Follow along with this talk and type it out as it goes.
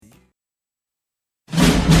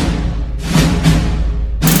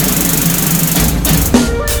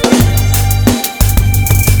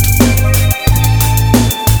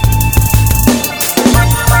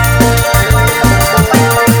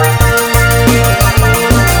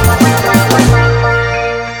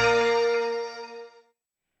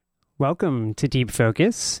Welcome to Deep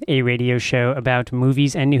Focus, a radio show about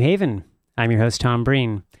movies and New Haven. I'm your host, Tom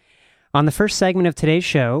Breen. On the first segment of today's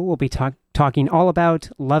show, we'll be talking all about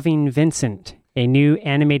Loving Vincent, a new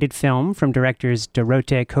animated film from directors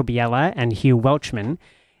Dorothea Kobiela and Hugh Welchman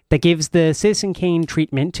that gives the Citizen Kane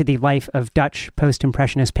treatment to the life of Dutch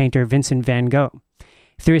post-impressionist painter Vincent van Gogh.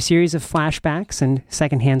 Through a series of flashbacks and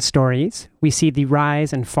secondhand stories, we see the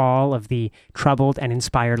rise and fall of the troubled and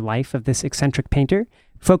inspired life of this eccentric painter,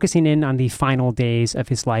 focusing in on the final days of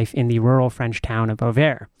his life in the rural French town of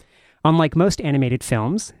Beauvais. Unlike most animated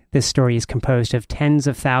films, this story is composed of tens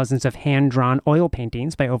of thousands of hand-drawn oil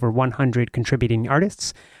paintings by over 100 contributing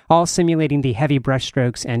artists, all simulating the heavy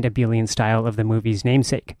brushstrokes and ebullient style of the movie's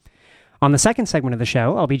namesake. On the second segment of the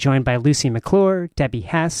show, I'll be joined by Lucy McClure, Debbie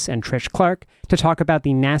Hess, and Trish Clark to talk about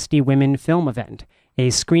the Nasty Women Film Event, a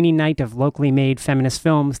screening night of locally made feminist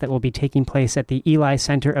films that will be taking place at the Eli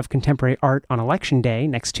Center of Contemporary Art on Election Day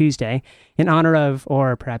next Tuesday in honor of,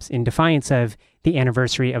 or perhaps in defiance of, the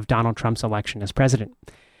anniversary of Donald Trump's election as president.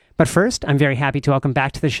 But first, I'm very happy to welcome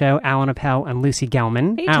back to the show Alan Appel and Lucy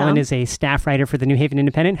Gelman. Hey, Alan Tom. is a staff writer for the New Haven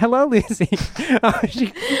Independent. Hello, Lucy.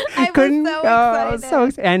 I was so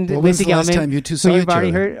excited. And What Lucy was the last Gelman, time you two saw who each you've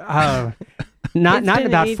already other? heard. Not It's in been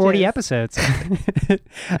about 40 ages. episodes.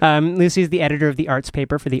 Lucy is the editor of the arts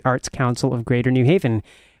paper for the Arts Council of Greater New Haven.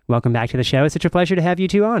 Welcome back to the show. It's such a pleasure to have you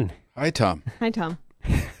two on. Hi, Tom. Hi, Tom.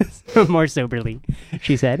 More soberly,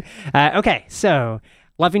 she said. Okay, so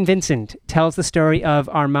Loving Vincent tells the story of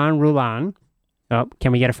Armand Rouland. Oh,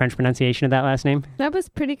 can we get a French pronunciation of that last name? That was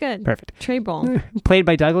pretty good. Perfect. Très bon. Played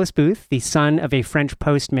by Douglas Booth, the son of a French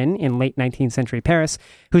postman in late 19th century Paris,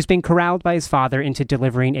 who's been corralled by his father into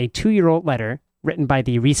delivering a 2-year-old letter written by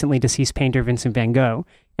the recently deceased painter Vincent van Gogh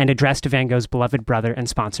and addressed to Van Gogh's beloved brother and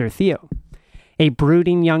sponsor Theo. A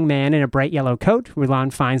brooding young man in a bright yellow coat,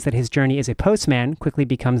 Rouland finds that his journey as a postman quickly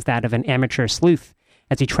becomes that of an amateur sleuth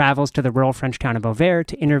as he travels to the rural French town of Beauvais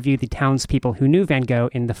to interview the townspeople who knew Van Gogh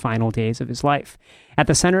in the final days of his life. At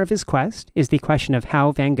the center of his quest is the question of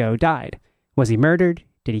how Van Gogh died. Was he murdered?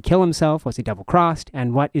 Did he kill himself? Was he double-crossed?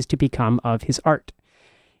 And what is to become of his art?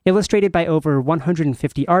 Illustrated by over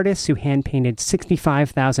 150 artists who hand-painted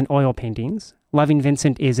 65,000 oil paintings, Loving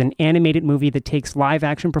Vincent is an animated movie that takes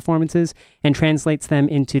live-action performances and translates them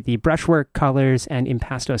into the brushwork, colors, and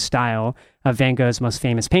impasto style of Van Gogh's most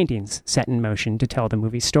famous paintings, set in motion to tell the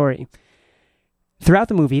movie's story. Throughout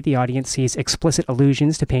the movie, the audience sees explicit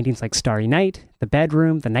allusions to paintings like Starry Night, The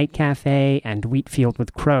Bedroom, The Night Cafe, and Wheatfield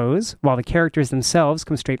with Crows, while the characters themselves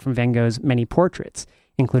come straight from Van Gogh's many portraits,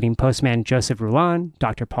 including postman Joseph Rouland,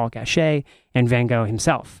 Dr. Paul Gachet, and Van Gogh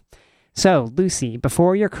himself. So, Lucy,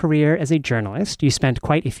 before your career as a journalist, you spent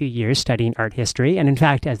quite a few years studying art history, and in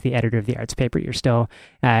fact, as the editor of the arts paper, you're still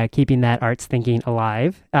keeping that arts thinking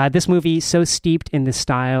alive. This movie, so steeped in the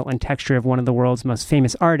style and texture of one of the world's most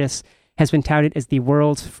famous artists, has been touted as the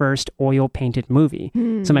world's first oil-painted movie.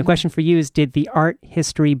 So my question for you is, did the art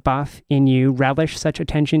history buff in you relish such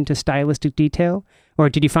attention to stylistic detail? Or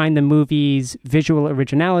did you find the movie's visual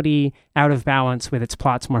originality out of balance with its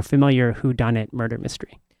plot's more familiar whodunit murder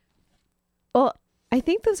mystery? Well, I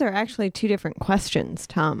think those are actually two different questions,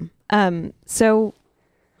 Tom. So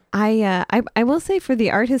I will say for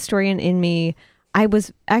the art historian in me, I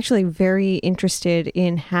was actually very interested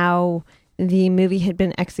in how the movie had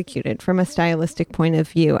been executed from a stylistic point of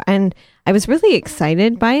view. And I was really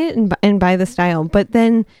excited by it and by the style. But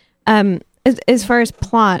then as far as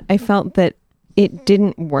plot, I felt that it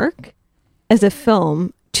didn't work as a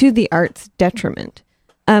film to the art's detriment.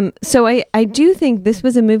 So I do think this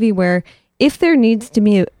was a movie where if there needs to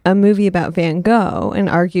be a movie about Van Gogh, and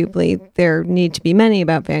arguably there need to be many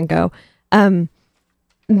about Van Gogh,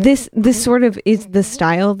 this sort of is the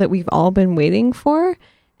style that we've all been waiting for.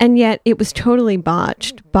 And yet it was totally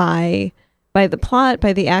botched by the plot,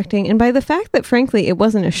 by the acting, and by the fact that, frankly, it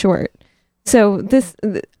wasn't a short. So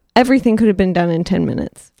everything could have been done in 10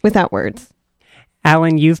 minutes without words.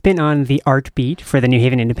 Alan, you've been on the art beat for the New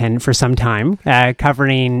Haven Independent for some time,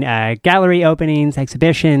 covering gallery openings,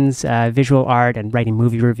 exhibitions, visual art, and writing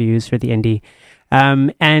movie reviews for the Indy.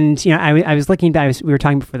 And, you know, I was looking back, we were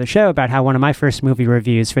talking before the show about how one of my first movie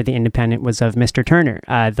reviews for The Independent was of Mr. Turner,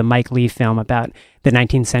 the Mike Leigh film about the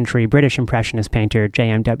 19th century British Impressionist painter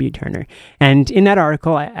J.M.W. Turner. And in that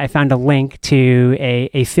article, I found a link to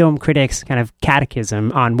a film critic's kind of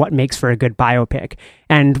catechism on what makes for a good biopic.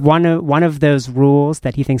 And one of those rules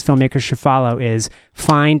that he thinks filmmakers should follow is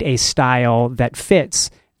find a style that fits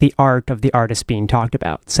the art of the artist being talked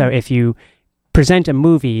about. So if you present a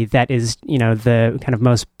movie that is, the kind of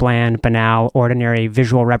most bland, banal, ordinary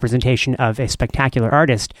visual representation of a spectacular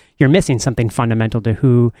artist, you're missing something fundamental to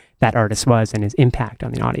who that artist was and his impact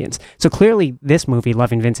on the audience. So clearly, this movie,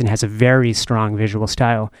 Loving Vincent, has a very strong visual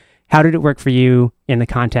style. How did it work for you in the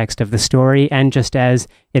context of the story and just as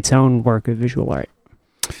its own work of visual art?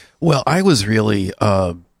 Well, I was really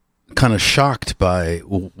kind of shocked by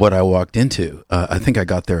what I walked into. I think I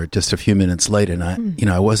got there just a few minutes late, and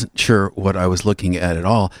I wasn't sure what I was looking at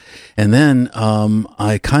all. And then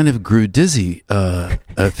I kind of grew dizzy,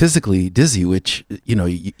 physically dizzy, which you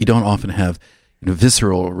don't often have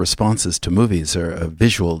visceral responses to movies or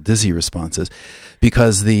visual dizzy responses,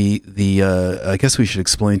 because I guess we should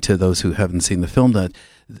explain to those who haven't seen the film that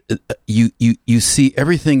you see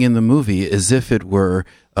everything in the movie as if it were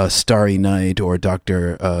Starry Night or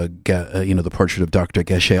the Portrait of Dr.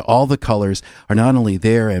 Gachet. All the colors are not only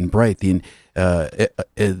there and bright. The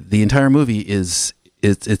entire movie it's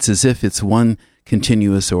as if it's one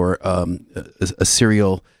continuous or a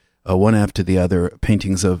serial, one after the other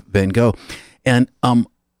paintings of Van Gogh. And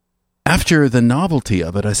after the novelty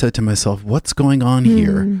of it, I said to myself, "What's going on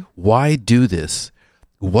here? Why do this?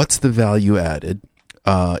 What's the value added?"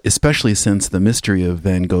 Especially since the mystery of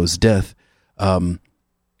Van Gogh's death, their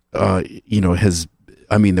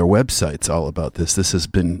website's all about this.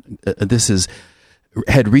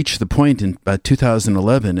 Had reached the point in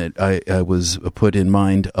 2011. I was put in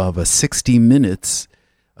mind of a 60 minutes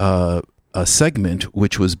a segment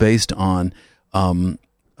which was based on an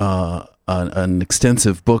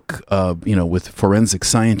extensive book, with forensic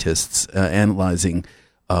scientists analyzing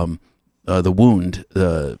the wound.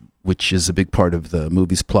 Which is a big part of the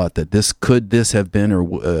movie's plot, that this have been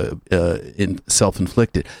or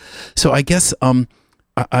self-inflicted. So I guess I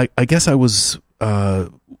was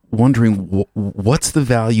wondering what's the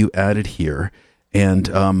value added here, and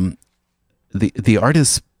the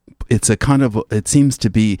artist. It seems to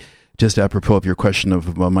be, just apropos of your question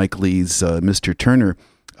of Mike Leigh's Mr. Turner.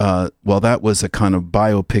 That was a kind of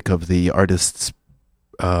biopic of the artist's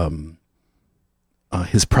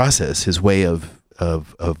his process, his way of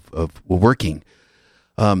working.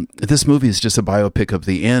 This movie is just a biopic of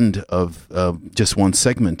the end of just one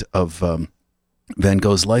segment of Van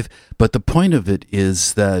Gogh's life. But the point of it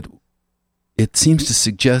is that it seems to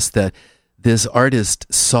suggest that this artist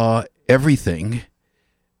saw everything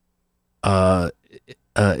as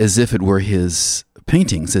if it were his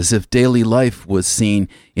paintings, as if daily life was seen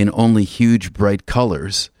in only huge, bright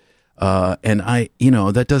colors. And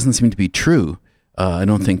that doesn't seem to be true. I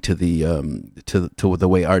don't think to the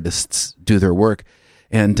way artists do their work,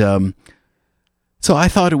 and so I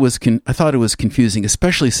thought it was confusing,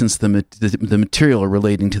 especially since the material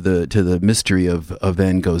relating to the mystery of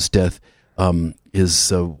Van Gogh's death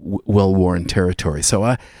is well-worn territory. So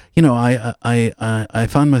I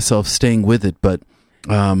found myself staying with it, but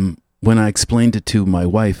when I explained it to my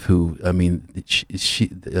wife, who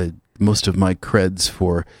she most of my creds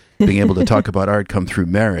for being able to talk about art come through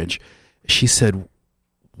marriage. She said,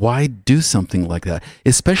 "Why do something like that?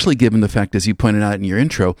 Especially given the fact, as you pointed out in your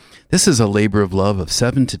intro, this is a labor of love of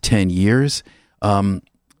 7 to 10 years.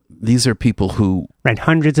 These are people who..." Right,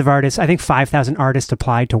 hundreds of artists. I think 5,000 artists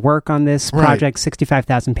applied to work on this project,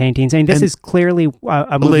 65,000 paintings. I mean, this is clearly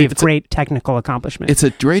a movie of great technical accomplishment. It's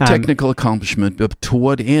a great technical accomplishment, but to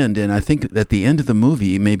what end? And I think at the end of the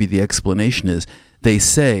movie, maybe the explanation is, they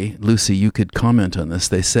say, Lucy, you could comment on this,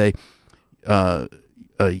 they say...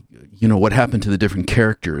 what happened to the different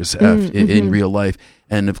characters in real life.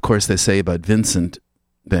 And of course they say about Vincent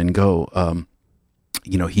Van Gogh,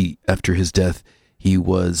 he, after his death, he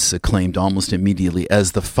was acclaimed almost immediately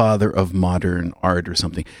as the father of modern art or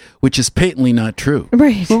something, which is patently not true.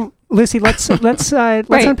 Right. Well, Lucy, let's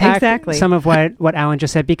unpack some of what Alan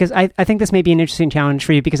just said, because I think this may be an interesting challenge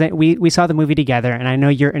for you, because we saw the movie together, and I know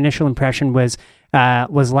your initial impression was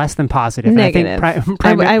less than positive. Negative.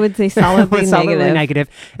 I would say solidly negative.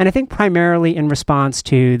 And I think primarily in response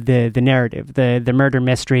to the narrative, the murder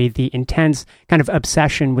mystery, the intense kind of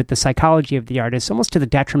obsession with the psychology of the artist, almost to the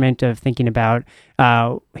detriment of thinking about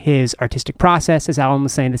his artistic process. As Alan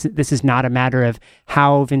was saying, this is not a matter of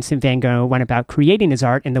how Vincent Van Gogh went about creating his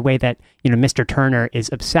art in the way that Mr. Turner is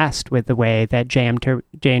obsessed with the way that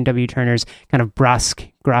J.M.W. Turner's kind of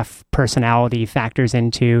brusque, gruff personality factors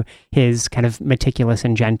into his kind of meticulous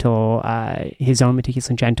and gentle,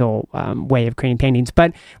 way of creating paintings.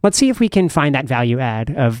 But let's see if we can find that value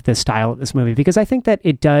add of the style of this movie, because I think that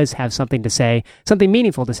it does have something to say, something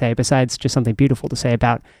meaningful to say, besides just something beautiful to say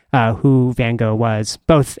about who Van Gogh was,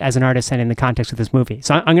 both as an artist and in the context of this movie.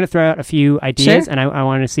 So I'm going to throw out a few ideas, Sure. and I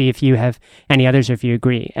want to see if you have any others or if you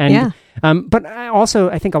agree. And but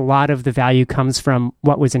I think a lot of the value comes from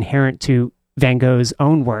what was inherent to Van Gogh's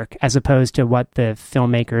own work, as opposed to what the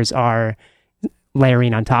filmmakers are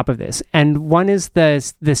layering on top of this. And one is the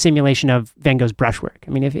simulation of Van Gogh's brushwork.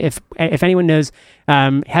 I mean, if anyone knows,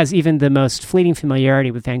 has even the most fleeting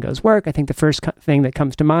familiarity with Van Gogh's work, I think the first thing that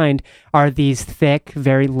comes to mind are these thick,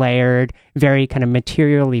 very layered, very kind of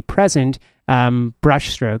materially present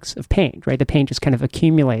brush strokes of paint, right? The paint just kind of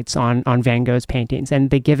accumulates on Van Gogh's paintings, and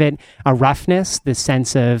they give it a roughness, this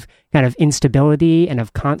sense of kind of instability and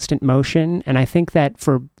of constant motion. And I think that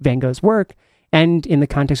for Van Gogh's work, and in the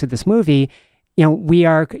context of this movie,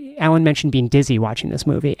 Alan mentioned being dizzy watching this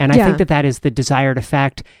movie. And I think that is the desired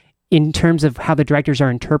effect in terms of how the directors are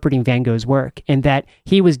interpreting Van Gogh's work, and that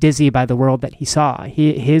he was dizzy by the world that he saw.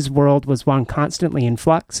 His world was one constantly in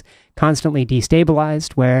flux, constantly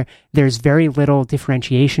destabilized, where there's very little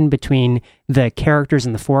differentiation between the characters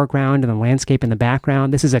in the foreground and the landscape in the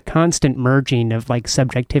background. This is a constant merging of like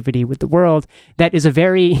subjectivity with the world that is a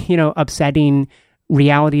very, upsetting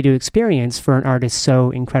reality to experience for an artist so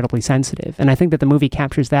incredibly sensitive. And I think that the movie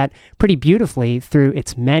captures that pretty beautifully through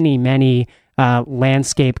its many, many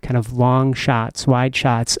landscape kind of long shots, wide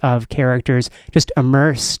shots of characters just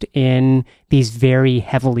immersed in these very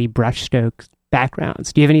heavily brushstroke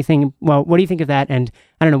backgrounds. Do you have anything, what do you think of that? And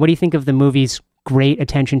I don't know, what do you think of the movie's great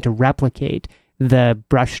attention to replicate the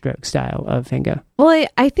brushstroke style of Van Gogh? Well,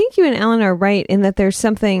 I think you and Alan are right in that there's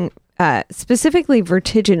something specifically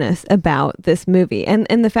vertiginous about this movie, and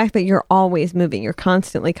the fact that you're always moving, you're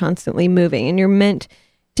constantly moving, and you're meant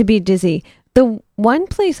to be dizzy. The one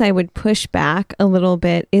place I would push back a little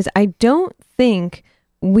bit is I don't think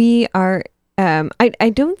we are,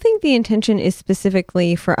 I don't think the intention is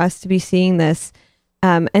specifically for us to be seeing this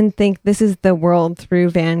and think this is the world through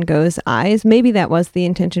Van Gogh's eyes. Maybe that was the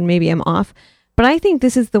intention, maybe I'm off, but I think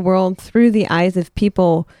this is the world through the eyes of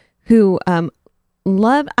people who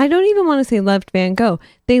I don't even want to say loved Van Gogh.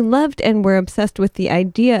 They loved and were obsessed with the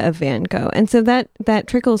idea of Van Gogh. And so that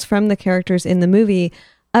trickles from the characters in the movie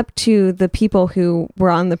up to the people who were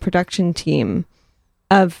on the production team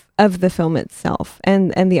of the film itself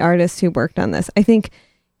and the artists who worked on this. I think,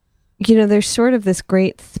 there's sort of this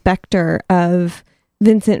great specter of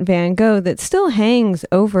Vincent van Gogh that still hangs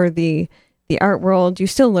over the art world. You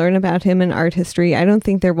still learn about him in art history. I don't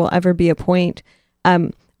think there will ever be a point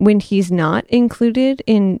when he's not included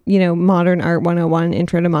in, Modern Art 101,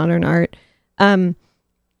 Intro to Modern Art.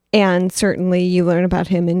 And certainly you learn about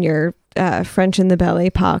him in your French in the Belle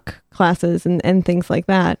Epoque classes and things like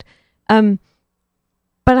that.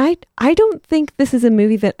 But I don't think this is a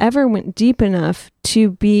movie that ever went deep enough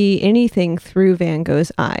to be anything through Van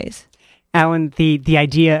Gogh's eyes. Alan, the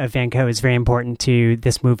idea of Van Gogh is very important to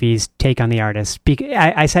this movie's take on the artist.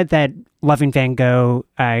 I said that loving Van Gogh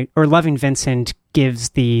or loving Vincent gives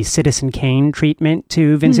the Citizen Kane treatment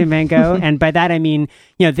to Vincent van Gogh. And by that, I mean,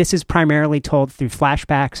 this is primarily told through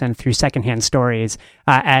flashbacks and through secondhand stories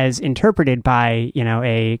as interpreted by,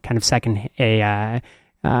 a kind of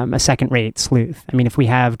a second-rate sleuth. I mean, if we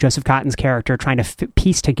have Joseph Cotton's character trying to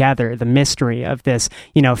piece together the mystery of this,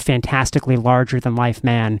 fantastically larger-than-life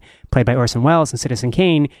man played by Orson Welles in Citizen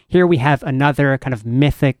Kane, here we have another kind of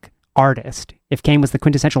mythic artist. If Kane was the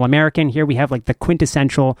quintessential American, here we have like the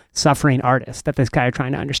quintessential suffering artist that this guy are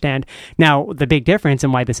trying to understand. Now, the big difference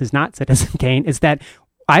and why this is not Citizen Kane is that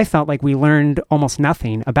I felt like we learned almost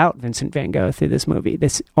nothing about Vincent van Gogh through this movie. We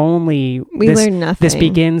learned nothing. This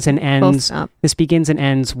begins and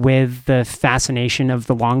ends with the fascination of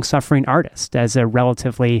the long-suffering artist as a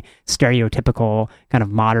relatively stereotypical kind of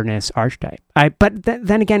modernist archetype. But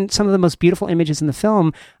then again, some of the most beautiful images in the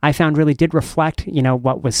film I found really did reflect,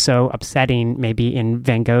 what was so upsetting maybe in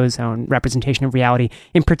Van Gogh's own representation of reality.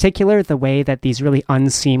 In particular, the way that these really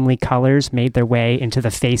unseemly colors made their way into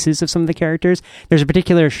the faces of some of the characters. There's a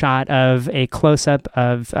particular shot of a close-up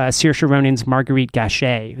of Saoirse Ronan's Marguerite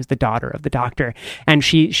Gachet, who's the daughter of the doctor, and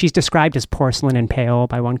she's described as porcelain and pale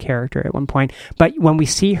by one character at one point. But when we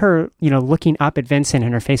see her, looking up at Vincent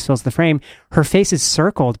and her face fills the frame, her face is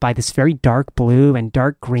circled by this very dark blue and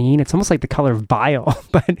dark green. It's almost like the color of bile.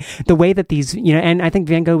 But the way that these, and I think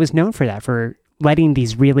Van Gogh was known for that, for letting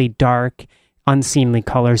these really dark, unseemly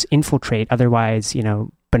colors infiltrate otherwise,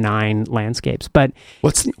 benign landscapes. But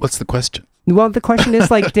what's the question? Well, the question is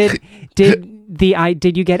like, did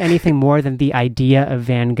did you get anything more than the idea of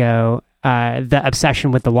Van Gogh, the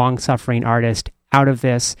obsession with the long-suffering artist out of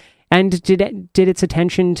this? And did its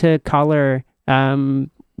attention to color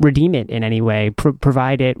redeem it in any way,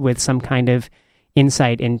 provide it with some kind of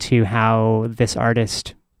insight into how this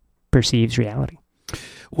artist perceives reality?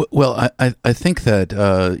 Well, I think that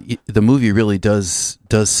the movie really does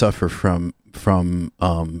suffer from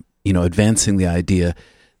advancing the idea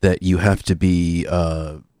that you have to be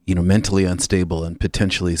mentally unstable and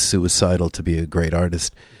potentially suicidal to be a great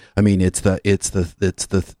artist. I mean, it's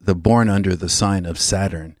the born under the sign of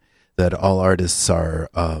Saturn that all artists are,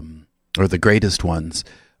 or the greatest ones,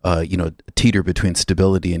 teeter between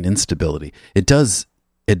stability and instability. It does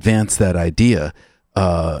advance that idea,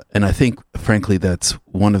 and I think, frankly, that's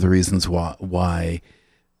one of the reasons why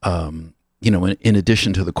in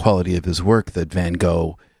addition to the quality of his work, that Van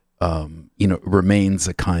Gogh, remains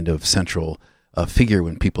a kind of central figure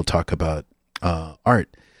when people talk about art.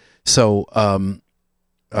 So,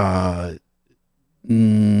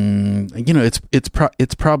 it's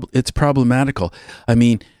problematical. I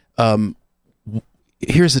mean,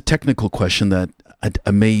 here's a technical question that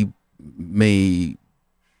I may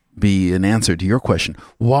be an answer to your question.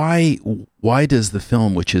 Why does the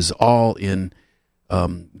film, which is all in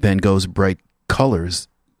Van Gogh's bright colors,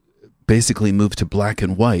 basically move to black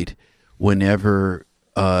and white whenever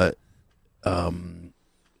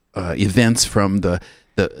events from the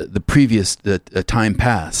previous time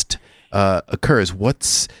past occurs?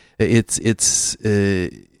 What's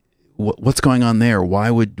going on there?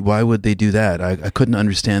 Why would they do that? I couldn't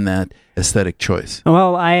understand that aesthetic choice.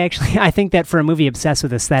 Well, I think that for a movie obsessed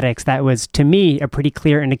with aesthetics, that was, to me, a pretty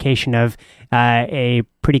clear indication of a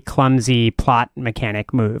pretty clumsy plot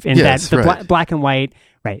mechanic move. In that the black and white,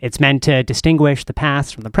 right? It's meant to distinguish the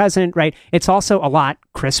past from the present, right? It's also a lot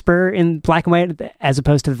crisper in black and white as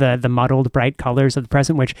opposed to the muddled, bright colors of the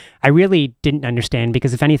present, which I really didn't understand,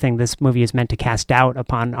 because if anything, this movie is meant to cast doubt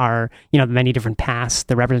upon our, the many different pasts,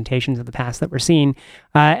 the representations of the past that we're seeing.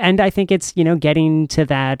 And I think it's, getting to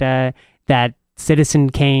that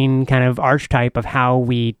Citizen Kane kind of archetype of how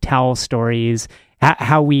we tell stories,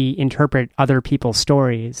 how we interpret other people's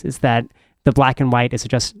stories, is that the black and white is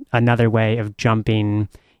just another way of jumping,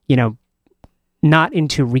 not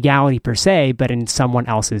into reality per se, but in someone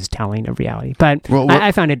else's telling of reality. But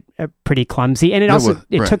I found it pretty clumsy, and it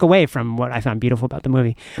took away from what I found beautiful about the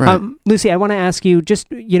movie. Right. Lucy, I want to ask you, just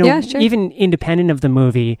sure. Even independent of the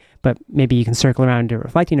movie, but maybe you can circle around to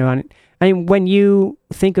reflect, on it. I mean, when you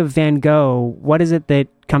think of Van Gogh, what is it that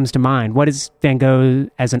comes to mind? What does Van Gogh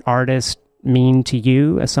as an artist mean to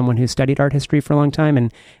you, as someone who studied art history for a long time?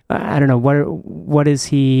 And I don't know, what is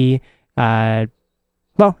he? Let's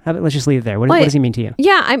just leave it there. What does he mean to you?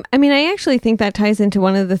 Yeah, I actually think that ties into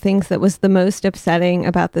one of the things that was the most upsetting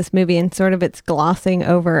about this movie, and sort of its glossing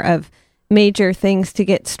over of major things to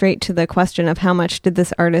get straight to the question of how much did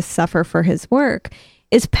this artist suffer for his work,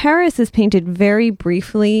 is Paris is painted very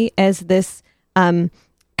briefly as this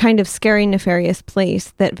kind of scary, nefarious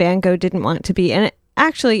place that Van Gogh didn't want to be. And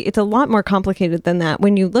actually, it's a lot more complicated than that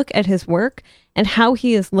when you look at his work and how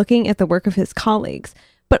he is looking at the work of his colleagues.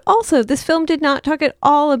 But also, this film did not talk at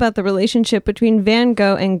all about the relationship between Van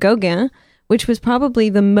Gogh and Gauguin, which was probably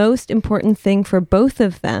the most important thing for both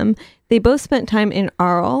of them. They both spent time in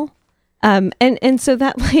Arles, and so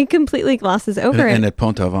that completely glosses over it. And at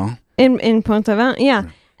Pont-Aven. In Pont-Aven, yeah.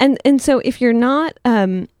 And so if you're not,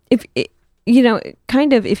 if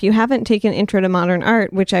you haven't taken Intro to Modern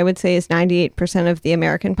Art, which I would say is 98% of the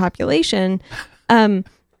American population, and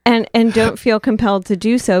don't feel compelled to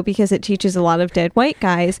do so because it teaches a lot of dead white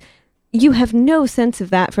guys, you have no sense of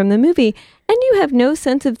that from the movie. And you have no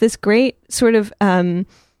sense of this great sort of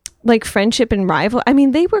friendship and rival. I mean,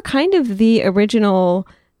 they were kind of the original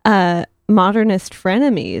modernist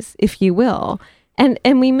frenemies, if you will. And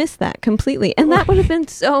we missed that completely. And that would have been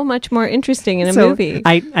so much more interesting in a movie.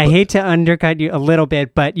 I hate to undercut you a little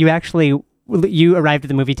bit, but you arrived at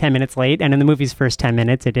the movie 10 minutes late, and in the movie's first 10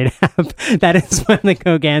 minutes, it did have, that is when the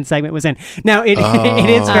Gauguin segment was in. Now, it is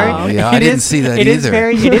very... Yeah, I didn't see that either. It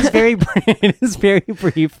is very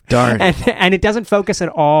brief. Darn. And it doesn't focus at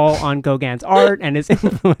all on Gauguin's art and his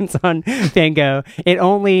influence on Van Gogh. It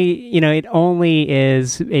only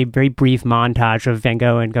is a very brief montage of Van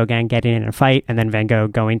Gogh and Gauguin getting in a fight, and then Van Gogh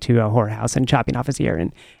going to a whorehouse and chopping off his ear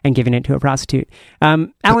and giving it to a prostitute.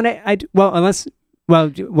 Alan,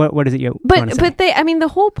 what is it you want to say? But the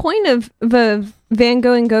whole point of the Van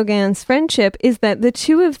Gogh and Gauguin's friendship is that the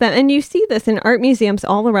two of them, and you see this in art museums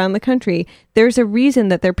all around the country, there's a reason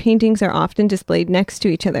that their paintings are often displayed next to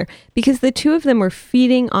each other, because the two of them were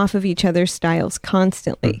feeding off of each other's styles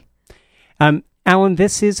constantly. Alan,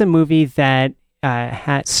 this is a movie that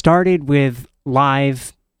started with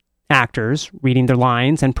live actors reading their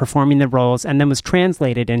lines and performing the roles, and then was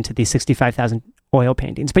translated into the 65,000 oil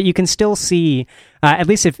paintings. But you can still see, at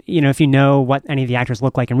least if you know what any of the actors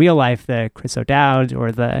look like in real life, the Chris O'Dowd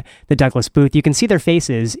or the Douglas Booth, you can see their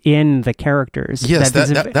faces in the characters. Yes,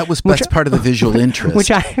 that's part of the visual interest,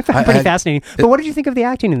 which I found pretty fascinating. But what did you think of the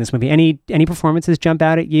acting in this movie? Any performances jump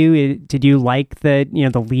out at you? Did you like the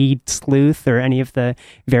lead sleuth or any of the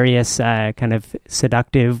various kind of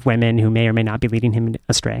seductive women who may or may not be leading him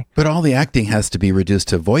astray? But all the acting has to be reduced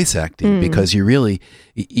to voice acting because you really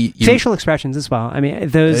facial expressions as well. I mean,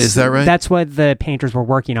 those is that right? That's what the painters were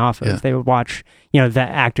working off of. Yeah. They would watch, the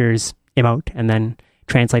actors emote and then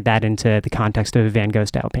translate that into the context of a Van Gogh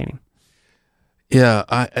style painting. Yeah,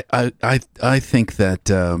 I think that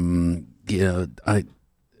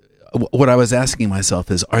what I was asking myself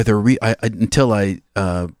is, are there until I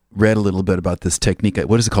read a little bit about this technique?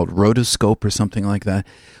 What is it called? Rotoscope or something like that.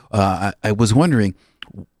 I was wondering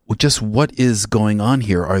just what is going on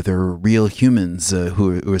here. Are there real humans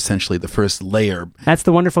who are essentially the first layer? That's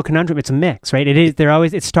the wonderful conundrum. It's a mix, right? It is.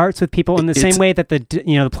 It starts with people in the same way that the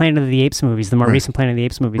Planet of the Apes movies, the more recent Planet of the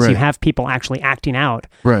Apes movies, you have people actually acting out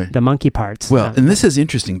the monkey parts. Well, and this is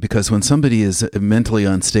interesting because when somebody is mentally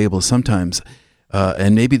unstable, sometimes,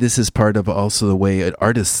 and maybe this is part of also the way an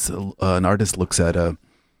artist looks at a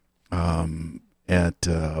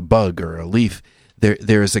bug or a leaf.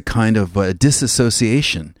 There is a kind of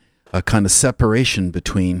disassociation, a kind of separation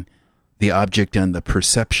between the object and the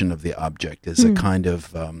perception of the object. Is a kind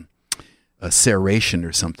of a serration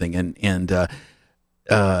or something, and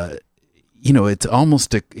it's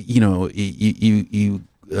almost a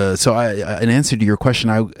So in answer to your question,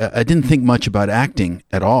 I didn't think much about acting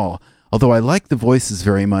at all. Although I like the voices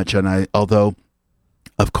very much, and although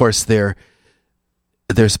of course they're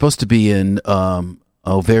supposed to be in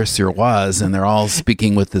Auvers-sur-Oise, and they're all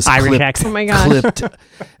speaking with this clipped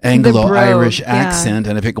Anglo-Irish accent,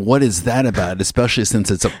 and I think, what is that about? Especially since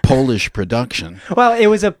it's a Polish production. Well, it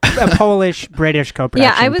was a Polish-British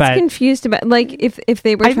co-production. Yeah, I was confused about if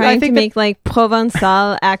they were trying to make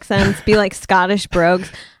Provençal accents be like Scottish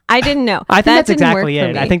brogues. I didn't know. I think that's exactly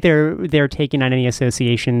it. I think they're taking on any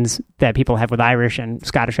associations that people have with Irish and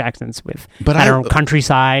Scottish accents with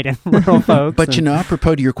countryside and rural folks. But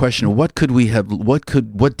apropos to your question, what could we have? What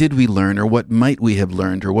did we learn, or what might we have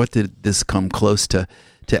learned, or what did this come close to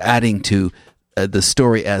adding to the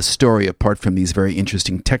story as story, apart from these very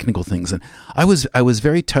interesting technical things? And I was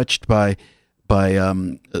very touched by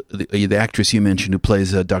the actress you mentioned who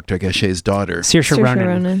plays Dr. Gachet's daughter, Saoirse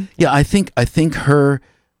Ronan. Yeah, I think her.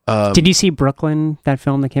 Did you see Brooklyn, that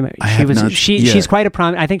film that came out? She's quite a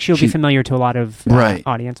prominent. I think she'll be familiar to a lot of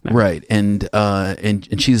audience members. Right, and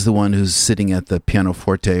she's the one who's sitting at the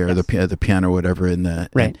pianoforte or the piano or whatever in the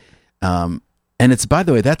right. And it's, by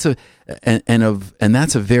the way, that's a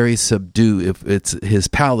very subdued. If it's his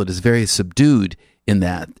palette is very subdued in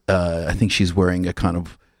that. I think she's wearing a kind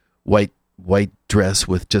of white dress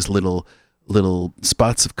with just little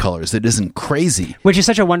spots of colors. It isn't crazy, which is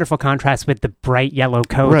such a wonderful contrast with the bright yellow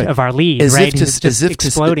coat of our lead, as right? As if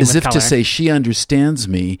to say she understands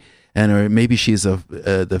me, or maybe she's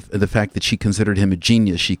the fact that she considered him a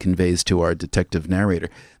genius. She conveys to our detective narrator.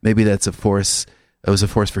 Maybe that's a force. It was a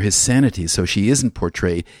force for his sanity. So she isn't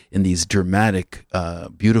portrayed in these dramatic,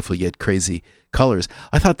 beautiful yet crazy colors.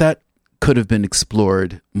 I thought that could have been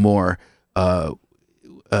explored more.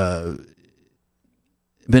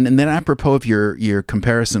 And then apropos of your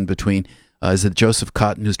comparison between is it Joseph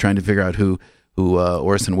Cotten who's trying to figure out who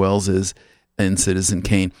Orson Welles is in Citizen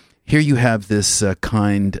Kane. Here you have this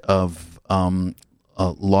kind of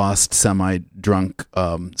lost, semi-drunk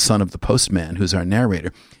son of the postman who's our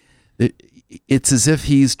narrator. It's as if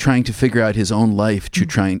he's trying to figure out his own life through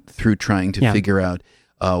trying to figure out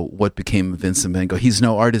what became of Vincent van Gogh. He's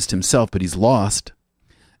no artist himself, but he's lost.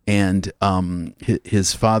 And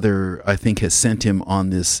his father, I think, has sent him on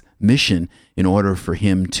this mission in order for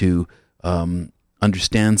him to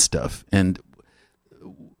understand stuff. And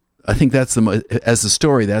I think that's as a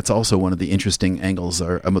story, that's also one of the interesting angles,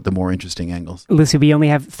 or the more interesting angles. Lucy, we only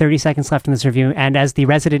have 30 seconds left in this review. And as the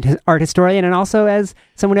resident art historian, and also as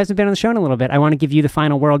someone who hasn't been on the show in a little bit, I want to give you the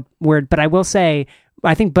final word. But I will say,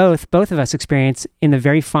 I think both of us experience in the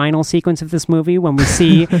very final sequence of this movie when we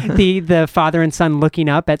see the father and son looking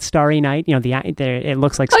up at Starry Night. It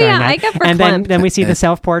looks like Starry Night. And then we see the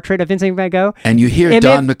self-portrait of Vincent van Gogh. And you hear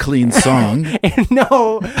Don McLean's song.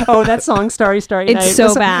 That song, Starry Night. It's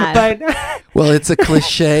so bad. But well, it's a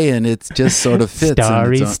cliche, and it just sort of fits.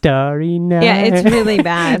 Starry Night. Yeah, it's really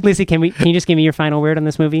bad. Lucy, can you just give me your final word on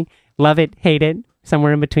this movie? Love it, hate it,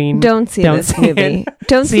 somewhere in between. Don't see this movie.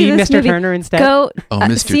 Don't see this Mr. movie. Turner instead. Go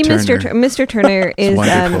Mr. see Turner. Mr. Turner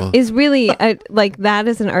wonderful. is really like that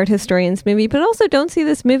is an art historian's movie. But also don't see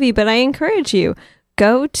this movie. But I encourage you.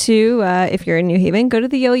 Go to, if you're in New Haven, go to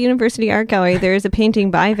the Yale University Art Gallery. There is a painting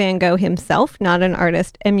by Van Gogh himself, not an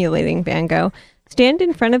artist emulating Van Gogh. Stand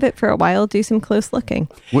in front of it for a while, do some close looking.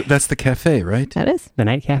 That's the cafe, right? That is. The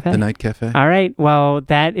Night Cafe? The Night Cafe. All right. Well,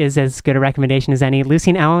 that is as good a recommendation as any.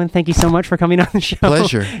 Lucy and Alan, thank you so much for coming on the show.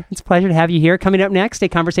 Pleasure. It's a pleasure to have you here. Coming up next, a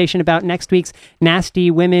conversation about next week's Nasty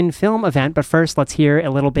Women film event. But first, let's hear a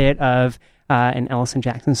little bit of an Ellison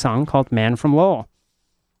Jackson song called Man from Lowell.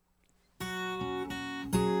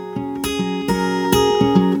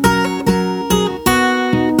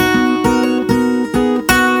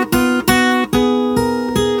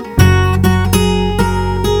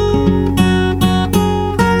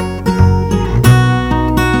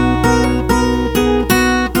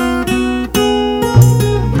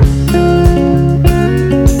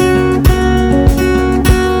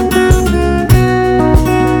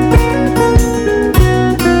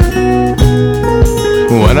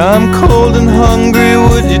 When I'm cold and hungry,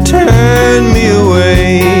 would you turn me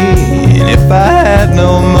away? And if I had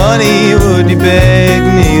no money, would you beg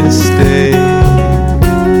me to stay?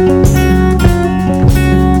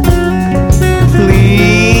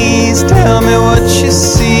 Please tell me what you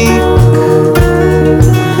seek.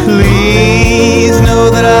 Please know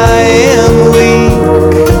that I am weak.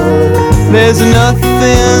 There's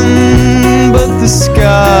nothing but the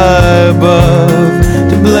sky above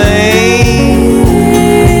to blame.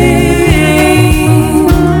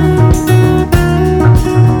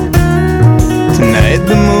 Tonight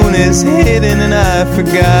the moon is hidden and I've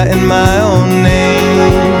forgotten my own name.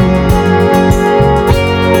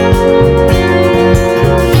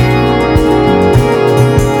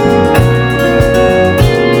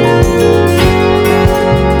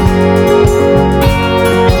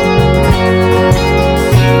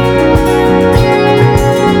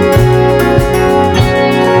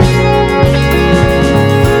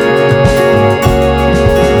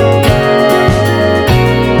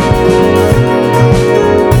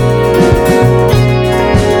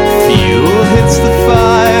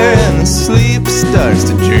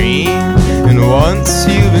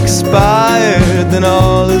 Then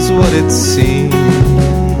all is what it seems.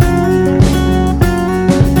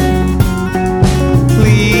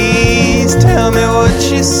 Please tell me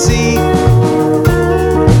what you seek.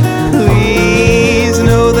 Please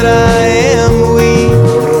know that I am weak.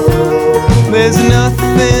 There's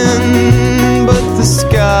nothing but the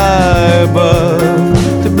sky above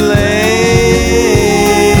to blame.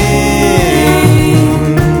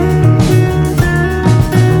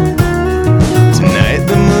 Tonight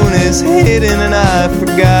the moon is hidden and I've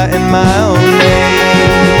forgotten my own name.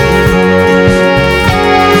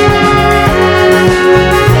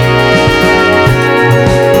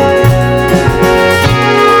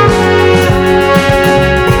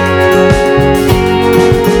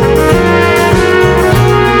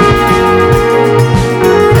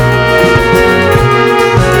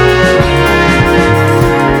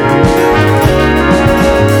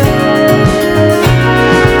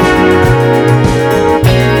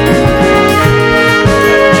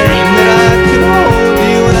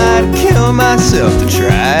 To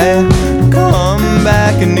try, come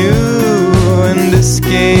back anew and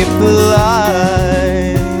escape the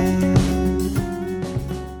light.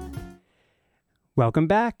 Welcome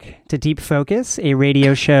back to Deep Focus, a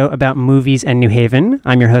radio show about movies and New Haven.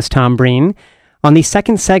 I'm your host, Tom Breen. On the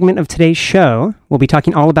second segment of today's show, we'll be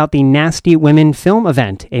talking all about the Nasty Women film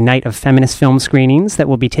event, a night of feminist film screenings that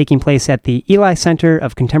will be taking place at the Eli Center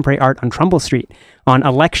of Contemporary Art on Trumbull Street on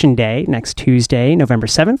Election Day, next Tuesday, November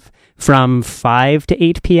 7th, from 5 to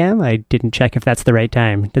 8 p.m. I didn't check if that's the right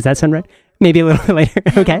time. Does that sound right? Maybe a little bit later.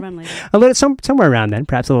 Okay. A little somewhere around then,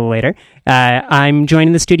 perhaps a little later. I'm joined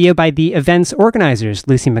in the studio by the event's organizers,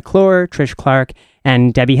 Lucy McClure, Trish Clark,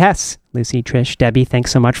 and Debbie Hess. Lucy, Trish, Debbie,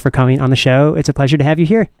 thanks so much for coming on the show. It's a pleasure to have you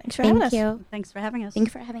here. Thanks for having us. Thanks for having us. Thank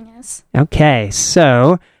you for having us. Okay,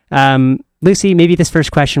 so Lucy, maybe this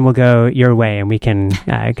first question will go your way, and we can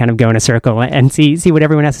kind of go in a circle and see what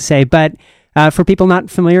everyone has to say. But for people not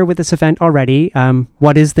familiar with this event already,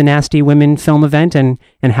 what is the Nasty Women film event, and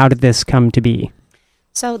how did this come to be?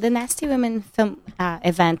 So the Nasty Women film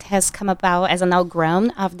event has come about as an outgrown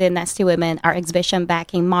of the Nasty Women art exhibition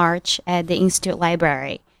back in March at the Institute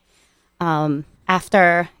Library.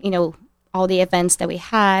 After, all the events that we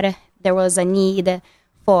had, there was a need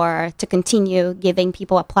to continue giving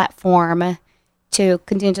people a platform to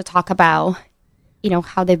continue to talk about,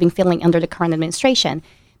 how they've been feeling under the current administration.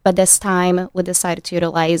 But this time, we decided to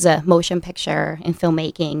utilize motion picture and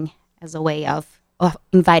filmmaking as a way of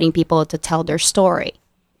inviting people to tell their story.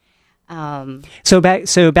 So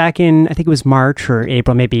back in, I think it was March or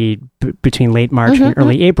April, maybe between late March and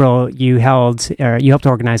early April, you helped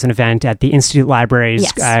organize an event at the Institute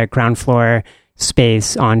Library's ground floor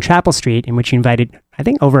space on Chapel Street, in which you invited, I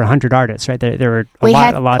think, over 100 artists. Right, there were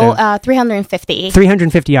a lot of 350.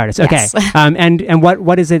 350 artists. Yes. Okay, and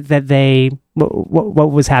what is it that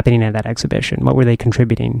what was happening at that exhibition? What were they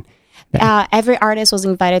contributing? Every artist was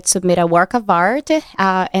invited to submit a work of art,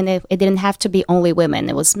 and it didn't have to be only women.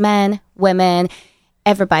 It was men, women,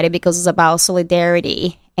 everybody, because it's about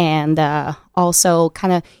solidarity and also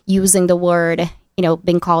kind of using the word,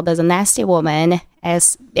 being called as a nasty woman,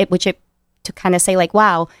 to kind of say like,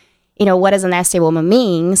 wow, what does a nasty woman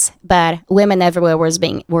means? But women everywhere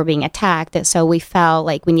were being attacked, so we felt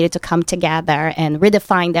like we needed to come together and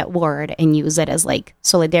redefine that word and use it as like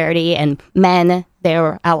solidarity. And men, they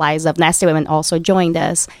were allies of nasty women, also joined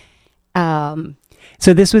us.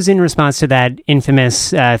 So this was in response to that infamous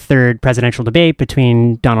third presidential debate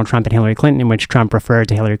between Donald Trump and Hillary Clinton, in which Trump referred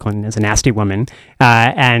to Hillary Clinton as a nasty woman,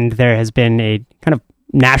 and there has been a kind of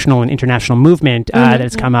national and international movement that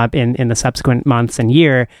has come up in the subsequent months and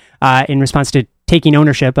year in response to taking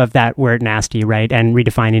ownership of that word nasty, right, and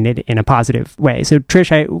redefining it in a positive way. So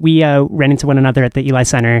Trish, we ran into one another at the Eli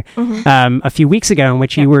Center a few weeks ago, in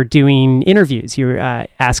which you were doing interviews. You were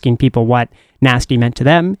asking people what nasty meant to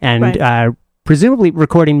them, and presumably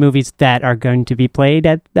recording movies that are going to be played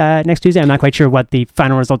at next Tuesday. I'm not quite sure what the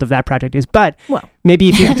final result of that project is, but maybe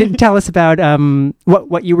if you could tell us about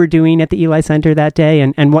what you were doing at the Eli Center that day,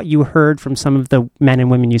 and what you heard from some of the men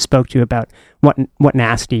and women you spoke to about what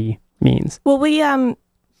nasty means. Well,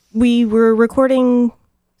 we were recording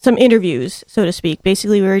some interviews, so to speak.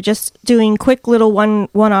 Basically, we were just doing quick little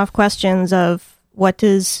one-off questions of what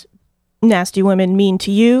does nasty women mean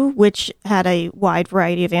to you, which had a wide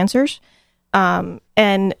variety of answers.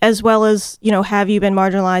 And as well as, have you been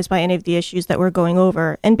marginalized by any of the issues that we're going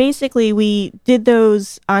over? And basically, we did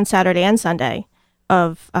those on Saturday and Sunday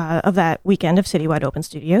of that weekend of Citywide Open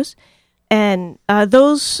Studios. And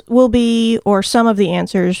those will be, or some of the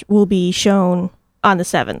answers will be shown on the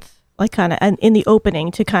 7th, like kind of in the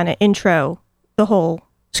opening to kind of intro the whole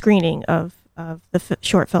screening of the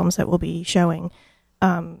short films that we'll be showing.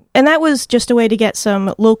 And that was just a way to get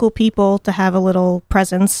some local people to have a little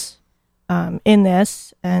presence in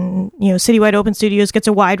this. And, Citywide Open Studios gets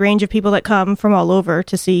a wide range of people that come from all over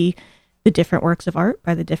to see the different works of art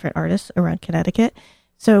by the different artists around Connecticut.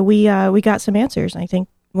 So we got some answers. And I think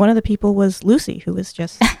one of the people was Lucy, who was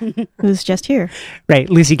just here. Right,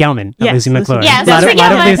 Lucy Gelman, yes, Lucy McClure. Yes, a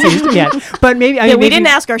lot of Lucy's. Yeah, but maybe we didn't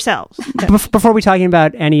ask ourselves. Before we talking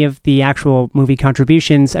about any of the actual movie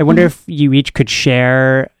contributions, I wonder if you each could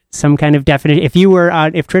share some kind of definition. If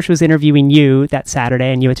Trish was interviewing you that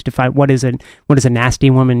Saturday and you had to define what does a nasty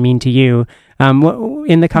woman mean to you,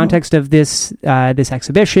 in the context of this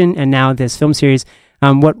exhibition and now this film series,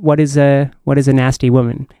 what is a nasty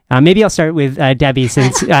woman? Maybe I'll start with Debbie,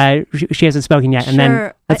 since she hasn't spoken yet, and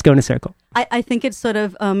then let's go in a circle. I think it's sort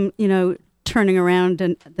of turning around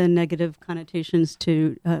the negative connotations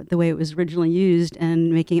to the way it was originally used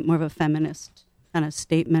and making it more of a feminist kind of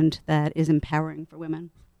statement that is empowering for women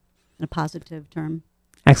in a positive term.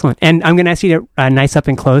 Excellent. And I'm going to ask you to nice up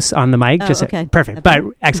and close on the mic. Okay. Perfect. But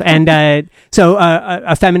excellent. And so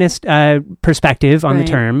a feminist perspective on the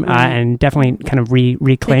term, and definitely kind of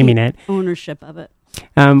reclaiming it. Ownership of it.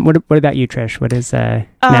 What about you, Trish? What does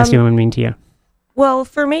nasty woman mean to you? Well,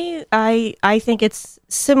 for me, I think it's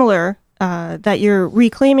similar that you're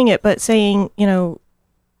reclaiming it, but saying,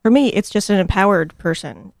 for me, it's just an empowered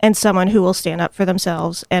person and someone who will stand up for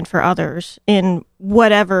themselves and for others in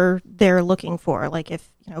whatever they're looking for. Like if,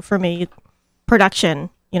 for me, production,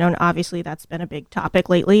 and obviously that's been a big topic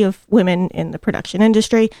lately of women in the production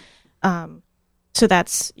industry. So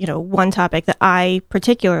that's, one topic that I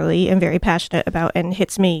particularly am very passionate about and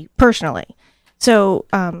hits me personally. So,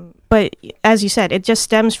 but as you said, it just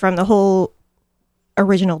stems from the whole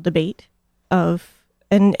original debate of,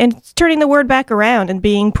 and turning the word back around and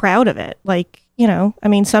being proud of it. Like,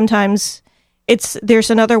 sometimes there's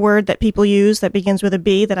another word that people use that begins with a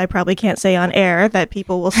B that I probably can't say on air that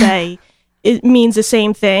people will say it means the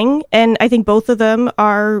same thing. And I think both of them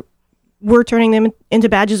we're turning them into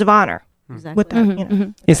badges of honor. Exactly. With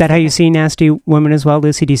that, Is that how you see nasty women as well,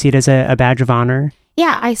 Lucy? Do you see it as a badge of honor?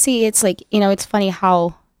 Yeah, I see. It's like, it's funny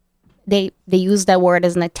how they use that word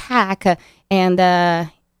as an attack. And,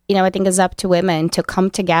 I think it's up to women to come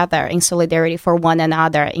together in solidarity for one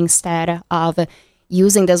another instead of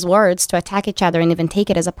using those words to attack each other and even take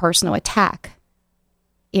it as a personal attack.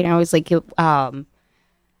 it's like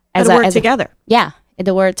As a word together. Yeah,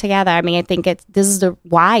 the word together. I mean, I think this is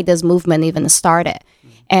why this movement even started,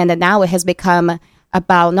 and now it has become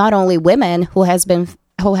about not only women who have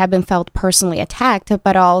been felt personally attacked,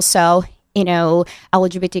 but also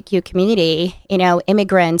LGBTQ community,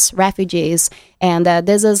 immigrants, refugees, and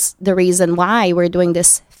this is the reason why we're doing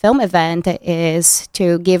this film event, is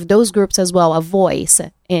to give those groups as well a voice,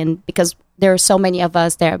 because there are so many of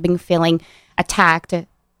us that have been feeling attacked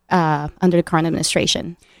under the current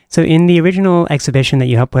administration. So in the original exhibition that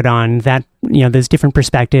you helped put on, that there's different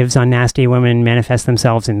perspectives on nasty women manifest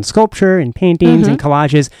themselves in sculpture, in paintings, and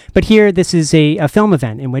collages. But here, this is a film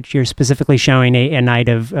event in which you're specifically showing a night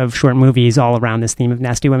of short movies all around this theme of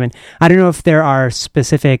nasty women. I don't know if there are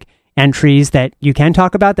specific entries that you can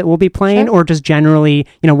talk about that will be playing, or just generally,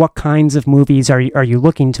 what kinds of movies are you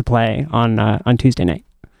looking to play on Tuesday night?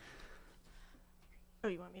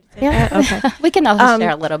 Yeah, okay. We can also share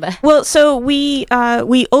a little bit. Well, so we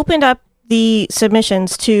opened up the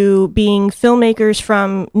submissions to being filmmakers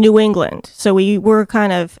from New England. So we were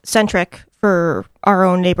kind of centric for our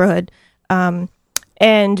own neighborhood,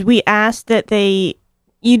 and we asked that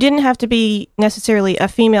you didn't have to be necessarily a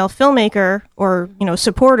female filmmaker or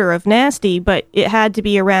supporter of nasty, but it had to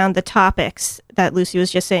be around the topics that Lucy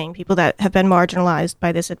was just saying. People that have been marginalized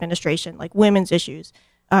by this administration, like women's issues.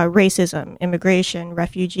 Racism, immigration,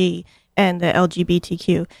 refugee, and the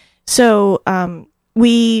LGBTQ. So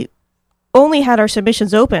we only had our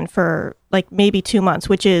submissions open for like maybe 2 months,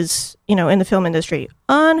 which is, in the film industry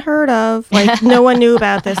unheard of. Like no one knew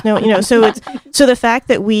about this. So the fact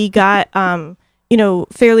that we got,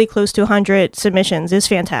 fairly close to 100 submissions is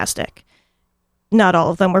fantastic. Not all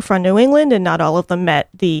of them were from New England, and not all of them met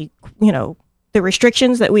the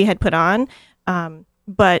restrictions that we had put on.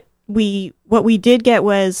 But what we did get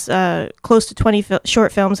was close to 20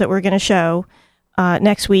 short films that we're going to show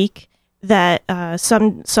next week that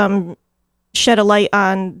some shed a light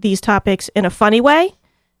on these topics in a funny way.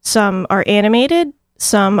 Some are animated,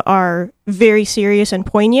 some are very serious and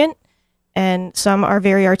poignant, and some are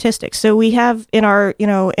very artistic. So we have in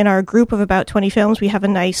our group of about 20 films, we have a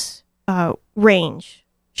nice range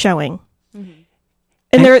showing. Mm-hmm.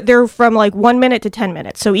 And they're from like 1 minute to 10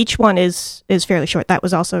 minutes. So each one is fairly short. That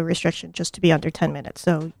was also a restriction, just to be under 10 minutes.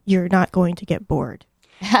 So you're not going to get bored.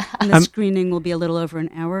 And the screening will be a little over an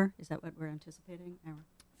hour. Is that what we're anticipating?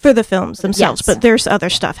 For the films themselves, yes. But there's other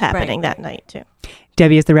stuff happening that night too.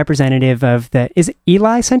 Debbie is the representative of is it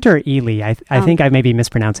Eli Center or Ely? I think I may be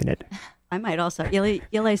mispronouncing it. I might also.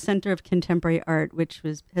 Eli Center of Contemporary Art, which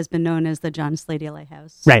has been known as the John Slade Eli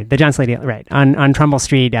House. Right, the John Slade Eli, right, on Trumbull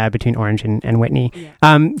Street between Orange and Whitney.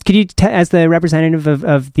 Yeah. Could you, as the representative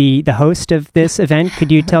of the host of this event, could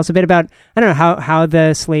you tell us a bit about, I don't know, how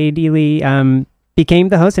the Slade Eli became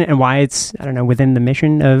the host and why it's, I don't know, within the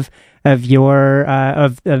mission of your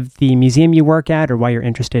of the museum you work at, or why you're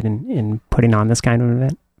interested in putting on this kind of an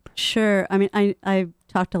event? Sure. I mean, I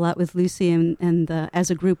talked a lot with Lucy, and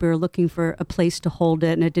as a group, we were looking for a place to hold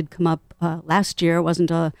it, and it did come up last year. It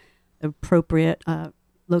wasn't a appropriate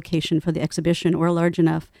location for the exhibition or large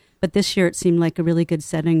enough, but this year it seemed like a really good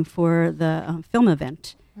setting for the film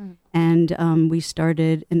event. And we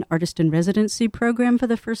started an artist in residency program for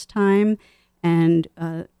the first time, and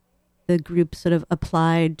the group sort of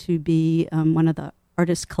applied to be one of the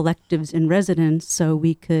artist collectives in residence, so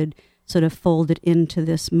we could sort of folded into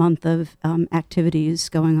this month of activities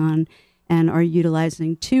going on, and are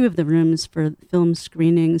utilizing 2 of the rooms for film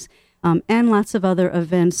screenings and lots of other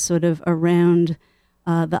events sort of around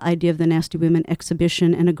the idea of the Nasty Women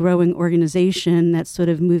exhibition, and a growing organization that's sort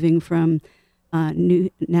of moving from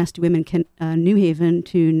Nasty Women New Haven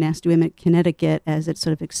to Nasty Women Connecticut as it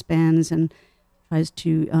sort of expands and tries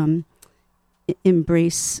to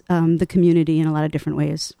embrace the community in a lot of different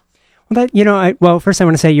ways. Well, first I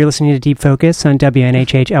want to say you're listening to Deep Focus on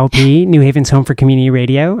WNHH-LP, New Haven's home for community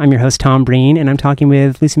radio. I'm your host, Tom Breen, and I'm talking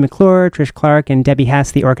with Lucy McClure, Trish Clark, and Debbie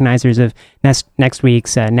Hess, the organizers of next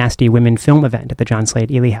week's Nasty Women film event at the John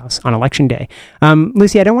Slade Ely House on Election Day.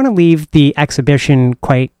 Lucy, I don't want to leave the exhibition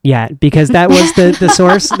quite yet, because that was the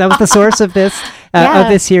source. That was the source of this of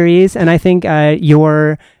this series, and I think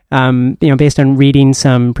your based on reading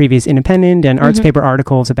some previous independent and arts paper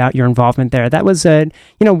articles about your involvement there, that was,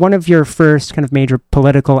 one of your first kind of major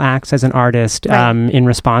political acts as an artist, in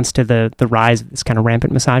response to the rise of this kind of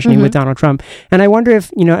rampant misogyny with Donald Trump. And I wonder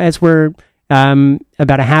if, as we're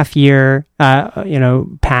about a half year,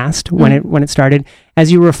 past when it started,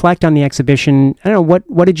 as you reflect on the exhibition, I don't know,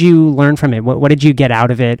 what did you learn from it? What did you get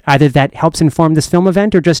out of it? Either that helps inform this film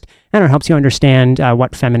event, or just, helps you understand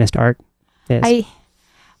what feminist art is.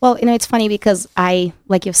 Well, it's funny because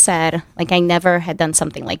like you said, I never had done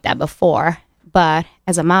something like that before. But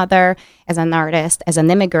as a mother, as an artist, as an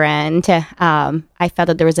immigrant, I felt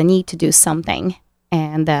that there was a need to do something.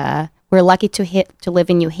 And we're lucky to live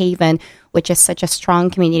in New Haven, which is such a strong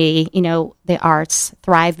community. The arts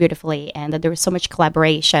thrive beautifully, and that there was so much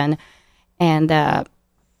collaboration. And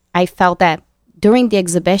I felt that during the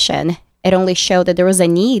exhibition, it only showed that there was a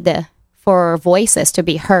need for voices to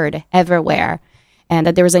be heard everywhere, and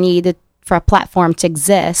that there was a need for a platform to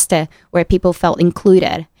exist where people felt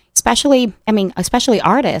included. Especially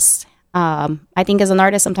artists. I think as an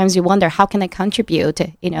artist, sometimes you wonder, how can I contribute?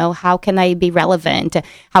 How can I be relevant?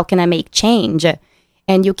 How can I make change?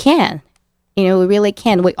 And you can. We really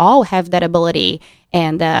can. We all have that ability.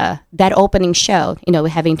 And that opening show,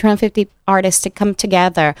 having 250 artists to come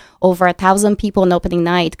together, over 1,000 people on opening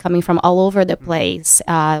night coming from all over the place.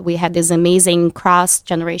 We had this amazing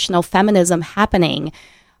cross-generational feminism happening.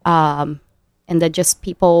 And that just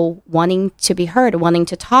people wanting to be heard, wanting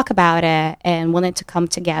to talk about it, and wanting to come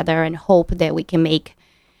together and hope that we can make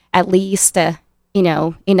at least, in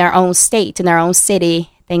our own state, in our own city,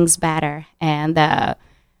 things better. And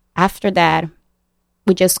after that,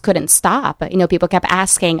 we just couldn't stop. People kept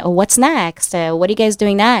asking, "Oh, what's next? What are you guys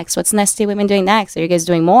doing next? What's Nasty Women doing next? Are you guys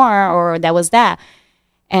doing more, or that was that?"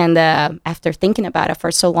 And after thinking about it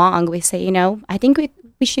for so long, we say, I think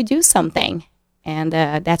we should do something. And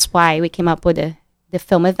that's why we came up with the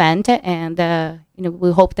film event. And,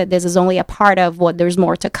 we hope that this is only a part of what there's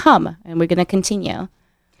more to come. And we're going to continue.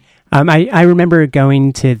 I remember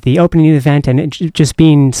going to the opening event and it just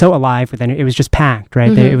being so alive with it. It was just packed, right?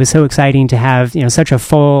 Mm-hmm. It was so exciting to have, such a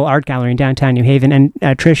full art gallery in downtown New Haven. And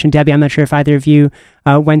Trish and Debbie, I'm not sure if either of you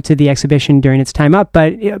went to the exhibition during its time up,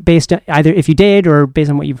 but based on, either if you did or based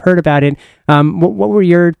on what you've heard about it, what were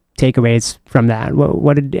your takeaways from that?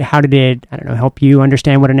 How did it, I don't know, help you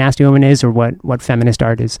understand what a nasty woman is, or what feminist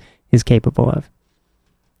art is capable of?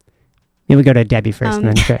 Maybe we'll go to Debbie first and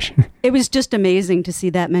then Trish. It was just amazing to see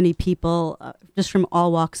that many people, just from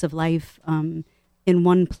all walks of life, in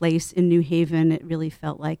one place in New Haven. It really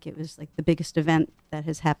felt like it was like the biggest event that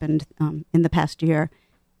has happened in the past year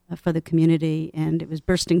for the community, and it was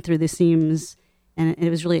bursting through the seams, and it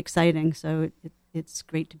was really exciting. So it's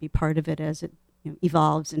great to be part of it as it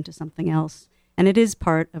evolves into something else. And it is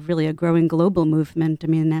part of really a growing global movement. I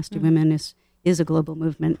mean, Nasty Women is a global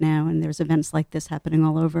movement now, and there's events like this happening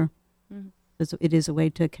all over. It is a way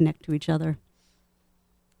to connect to each other.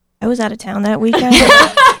 I was out of town that weekend.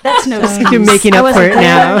 That's no excuse. You're making up for it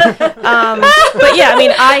now. But yeah, I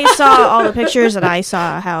mean, I saw all the pictures and I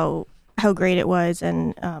saw how great it was.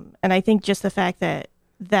 And I think just the fact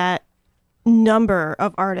that number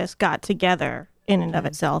of artists got together in and of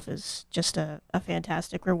itself is just a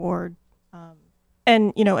fantastic reward,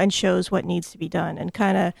 and shows what needs to be done, and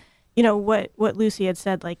kind of what Lucy had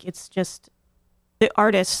said, like, it's just the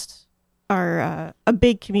artists are a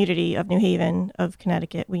big community of New Haven, of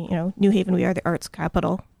Connecticut. New Haven, we are the arts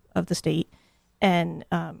capital of the state, and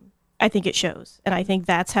I think it shows, and I think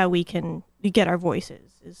that's how we get our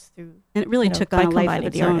voices, is through, and it really took on a life of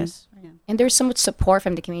its own. Yeah. And there's so much support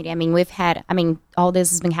from the community. I mean, all this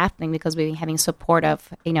has been happening because we've been having support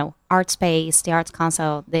of, Art Space, the Arts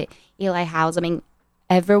Council, the Eli House. I mean,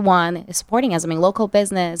 everyone is supporting us. I mean, local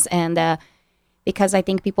business, and because I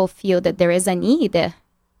think people feel that there is a need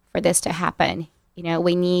for this to happen.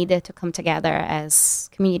 We need to come together as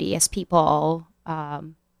community, as people,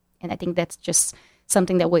 and I think that's just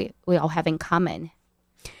something that we all have in common.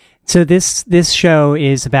 So this show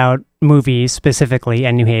is about movies specifically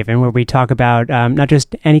and New Haven, where we talk about not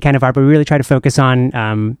just any kind of art, but we really try to focus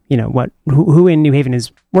on who in New Haven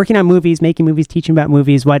is working on movies, making movies, teaching about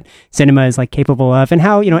movies, what cinema is capable of, and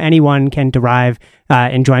how anyone can derive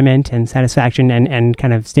enjoyment and satisfaction and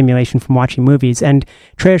kind of stimulation from watching movies. And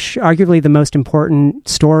Trish, arguably the most important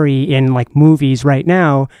story in movies right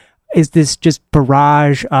now is this just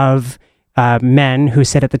barrage of men who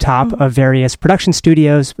sit at the top of various production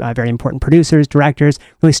studios, very important producers, directors,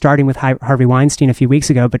 really starting with Harvey Weinstein a few weeks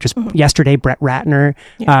ago, but just yesterday, Brett Ratner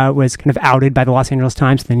was kind of outed by the Los Angeles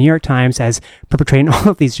Times and the New York Times as perpetrating all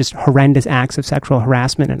of these just horrendous acts of sexual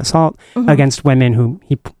harassment and assault against women who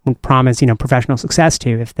he promised, professional success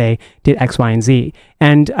to if they did X, Y, and Z.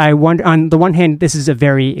 And I wonder, on the one hand, this is a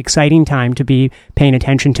very exciting time to be paying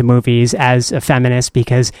attention to movies as a feminist,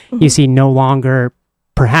 because you see no longer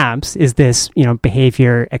perhaps is this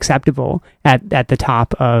behavior acceptable at the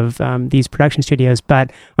top of these production studios.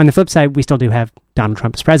 But on the flip side, we still do have Donald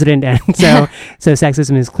Trump as president, and so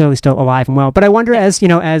sexism is clearly still alive and well. But I wonder,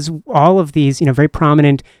 as all of these very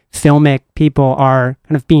prominent filmic people are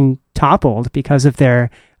kind of being toppled because of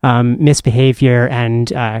their misbehavior and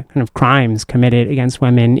kind of crimes committed against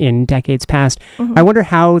women in decades past. I wonder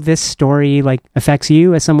how this story like affects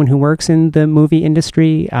you as someone who works in the movie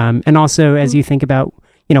industry, and also as you think about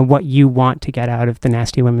what you want to get out of the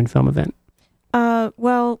Nasty Women film event.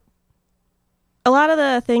 Well, a lot of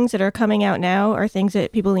the things that are coming out now are things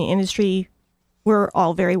that people in the industry were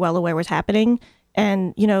all very well aware was happening.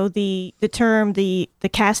 And, the term, the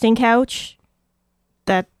casting couch,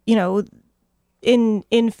 that,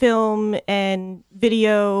 in film and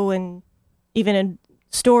video and even in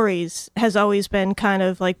stories has always been kind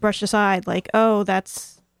of like brushed aside, like, oh,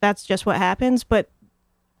 that's just what happens. But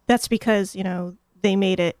that's because, they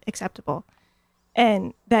made it acceptable.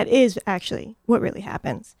 And that is actually what really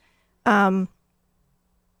happens. I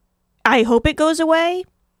hope it goes away.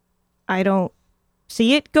 I don't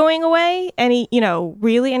see it going away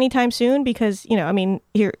really anytime soon because,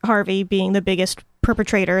 here Harvey being the biggest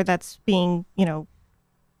perpetrator that's being,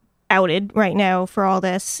 outed right now for all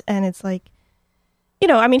this. And it's like,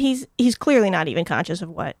 he's clearly not even conscious of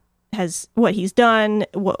what he's done,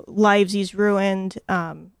 what lives he's ruined.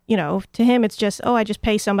 To him, it's just, I just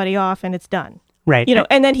pay somebody off and it's done. Right.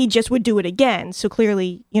 And then he just would do it again. So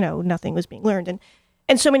clearly, nothing was being learned.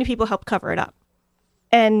 And so many people helped cover it up.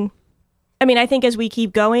 And I think as we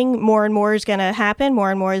keep going, more and more is going to happen.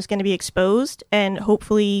 More and more is going to be exposed. And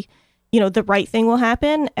hopefully, the right thing will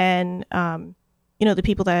happen. And, the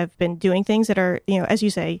people that have been doing things that are, as you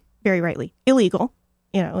say, very rightly, illegal,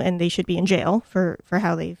 and they should be in jail for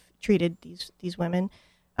how they've treated these women.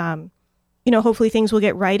 Hopefully things will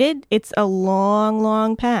get righted. It's a long,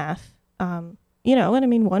 long path. And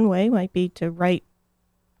one way might be to right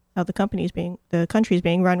how the country's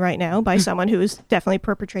being run right now by someone who has definitely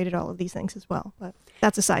perpetrated all of these things as well. But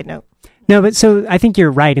that's a side note. No, but so I think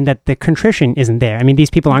you're right in that the contrition isn't there. These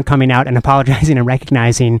people aren't coming out and apologizing and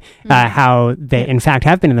recognizing how they, in fact,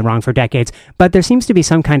 have been in the wrong for decades. But there seems to be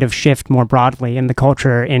some kind of shift more broadly in the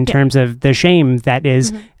culture in terms of the shame that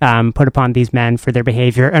is put upon these men for their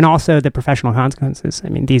behavior and also the professional consequences.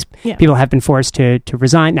 These people have been forced to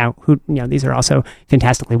resign. Now, these are also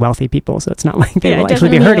fantastically wealthy people, so it's not like they will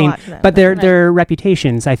actually be hurting. But their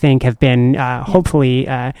reputations, I think, have been hopefully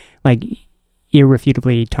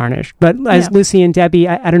irrefutably tarnished. But as Lucy and Debbie,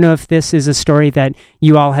 I don't know if this is a story that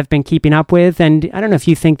you all have been keeping up with, and I don't know if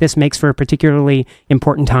you think this makes for a particularly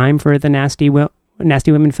important time for the Nasty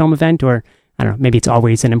Women film event, or I don't know, maybe it's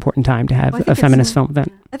always an important time to have a feminist film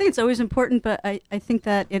event. I think it's always important, but I think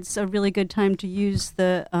that it's a really good time to use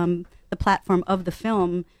the platform of the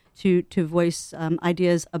film to voice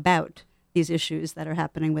ideas about these issues that are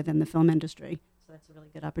happening within the film industry. So that's a really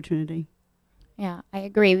good opportunity. Yeah, I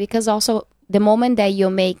agree, because also the moment that you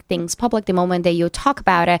make things public, the moment that you talk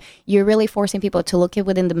about it, you're really forcing people to look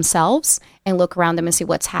within themselves and look around them and see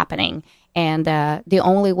what's happening. And the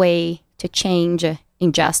only way to change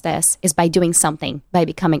injustice is by doing something, by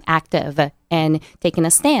becoming active and taking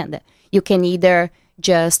a stand. You can either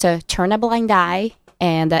just turn a blind eye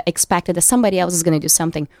and expect that somebody else is going to do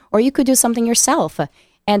something, or you could do something yourself.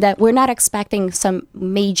 And we're not expecting some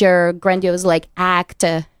major, grandiose act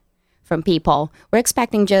from people. We're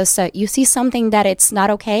expecting just you see something that it's not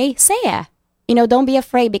okay, say it. Don't be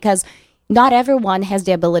afraid, because not everyone has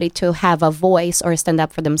the ability to have a voice or stand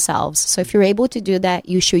up for themselves. So if you're able to do that,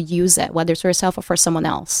 you should use it, whether it's for yourself or for someone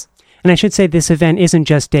else. And I should say this event isn't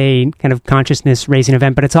just a kind of consciousness-raising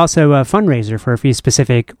event, but it's also a fundraiser for a few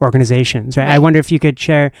specific organizations, right? I wonder if you could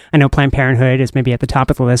share, I know Planned Parenthood is maybe at the top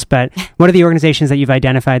of the list, but what are the organizations that you've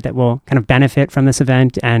identified that will kind of benefit from this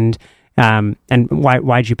event, and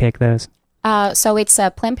why'd you pick those? So it's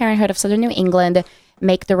Planned Parenthood of Southern New England,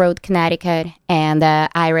 Make the Road Connecticut, and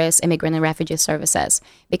IRIS Immigrant and Refugee Services,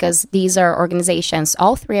 because these are organizations,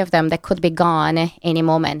 all three of them, that could be gone any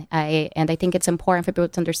moment. I think it's important for people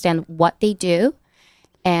to understand what they do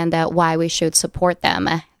and why we should support them.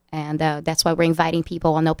 And that's why we're inviting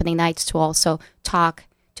people on opening nights to also talk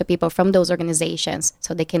to people from those organizations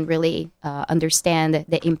so they can really understand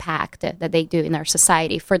the impact that they do in our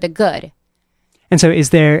society for the good. And so is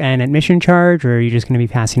there an admission charge, or are you just going to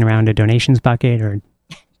be passing around a donations bucket, or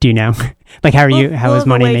do you know? How is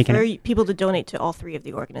money making for people to donate to all three of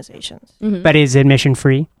the organizations. Mm-hmm. But is admission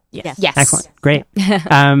free? Yes. Excellent. Great.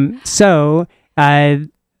 So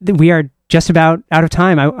we are just about out of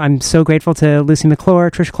time. I'm so grateful to Lucy McClure,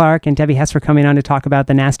 Trish Clark, and Debbie Hess for coming on to talk about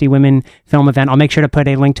the Nasty Women film event. I'll make sure to put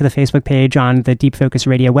a link to the Facebook page on the Deep Focus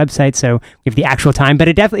Radio website, so we have the actual time. But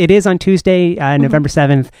it is on Tuesday, November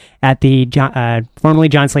 7th, at the formerly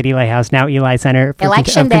John Slade Eli House, now Eli Center for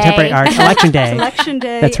Contemporary Art. Election Day. Election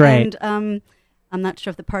Day. That's right. And I'm not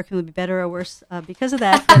sure if the parking will be better or worse because of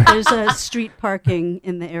that, but there's street parking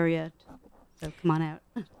in the area. So come on out.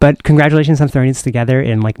 But congratulations on throwing this together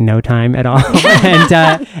in like no time at all.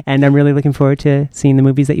 And I'm really looking forward to seeing the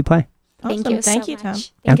movies that you play. Awesome. Thank you Thank so you, Tom.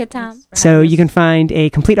 much. Thank you, Tom. So you can find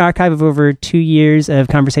a complete archive of over 2 years of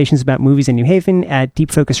conversations about movies in New Haven at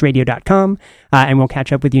deepfocusradio.com. And we'll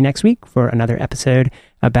catch up with you next week for another episode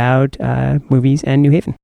about movies and New Haven.